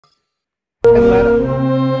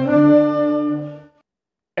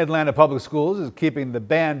Atlanta Public Schools is keeping the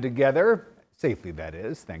band together, safely that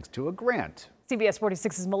is, thanks to a grant. CBS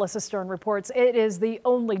 46's Melissa Stern reports it is the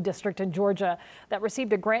only district in Georgia that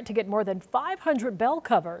received a grant to get more than 500 bell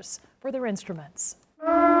covers for their instruments.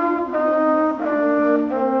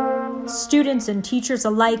 Students and teachers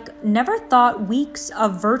alike never thought weeks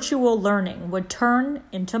of virtual learning would turn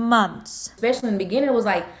into months. Especially in the beginning, it was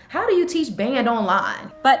like, how do you teach band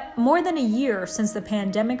online? But more than a year since the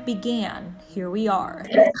pandemic began, here we are.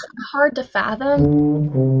 It's hard to fathom.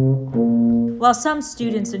 While some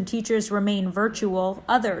students and teachers remain virtual,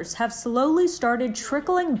 others have slowly started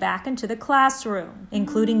trickling back into the classroom,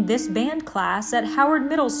 including this band class at Howard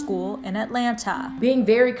Middle School in Atlanta. Being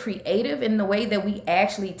very creative in the way that we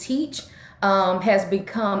actually teach has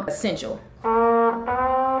become essential.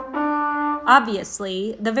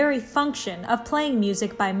 Obviously, the very function of playing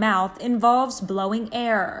music by mouth involves blowing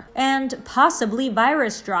air and possibly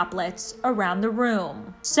virus droplets around the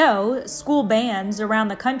room. So, school bands around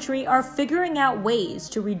the country are figuring out ways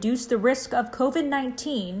to reduce the risk of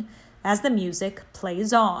COVID-19 as the music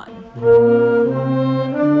plays on.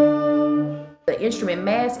 The instrument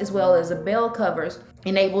mask as well as the bell covers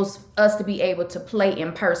enables us to be able to play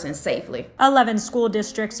in person safely. 11 school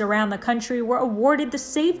districts around the country were awarded the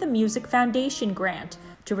Save the Music Foundation grant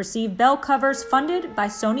to receive bell covers funded by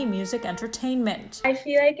Sony Music Entertainment. I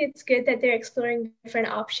feel like it's good that they're exploring different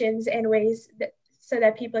options and ways so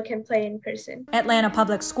that people can play in person. Atlanta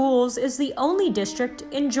Public Schools is the only district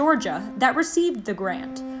in Georgia that received the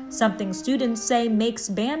grant, something students say makes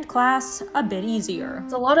band class a bit easier.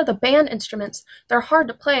 A lot of the band instruments, they're hard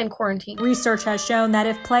to play in quarantine. Research has shown that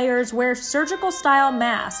if players wear surgical-style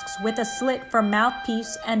masks with a slit for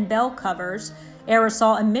mouthpiece and bell covers,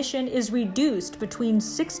 aerosol emission is reduced between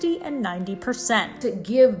 60 and 90%. To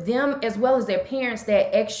give them, as well as their parents,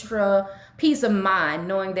 that extra peace of mind,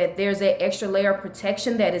 knowing that there's that extra layer of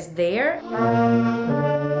protection that is there.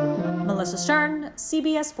 Melissa Stern,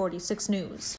 CBS 46 News.